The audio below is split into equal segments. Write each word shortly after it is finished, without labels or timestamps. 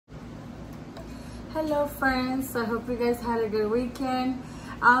Hello friends, I hope you guys had a good weekend.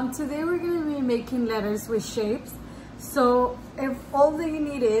 Today we're going to be making letters with shapes. So if all that you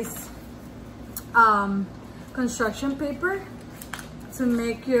need is construction paper to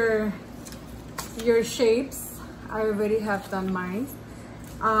make your shapes. I already have done mine.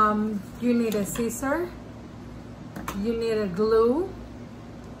 You need a scissor, you need a glue,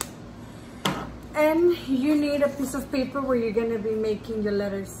 and you need a piece of paper where you're going to be making your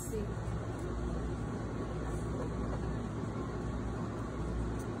letters C.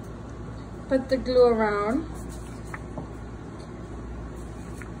 Put the glue around,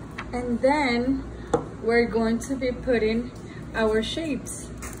 and then we're going to be putting our shapes.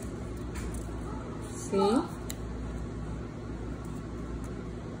 See?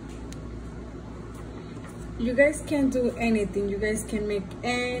 You guys can do anything. You guys can make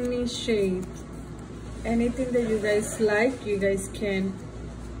any shape. Anything that you guys like, you guys can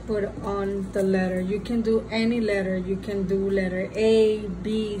put on the letter. You can do any letter. You can do letter A,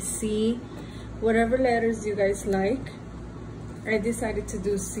 B, C, whatever letters you guys like. I decided to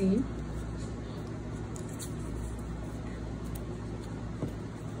do C.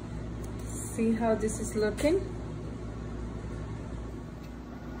 See how this is looking?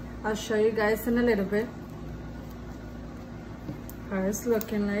 I'll show you guys in a little bit how it's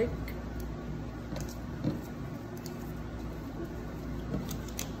looking like.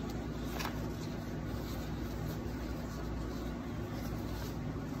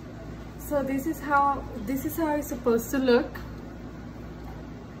 So this is how it's supposed to look.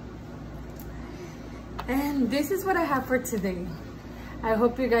 And this is what I have for today. I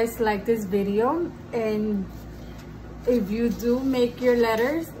hope you guys like this video, and if you do make your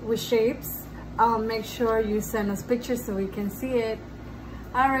letters with shapes, make sure you send us pictures so we can see it.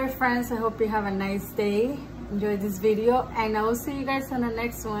 Alright friends, I hope you have a nice day. Enjoy this video, and I will see you guys on the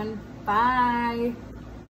next one. Bye.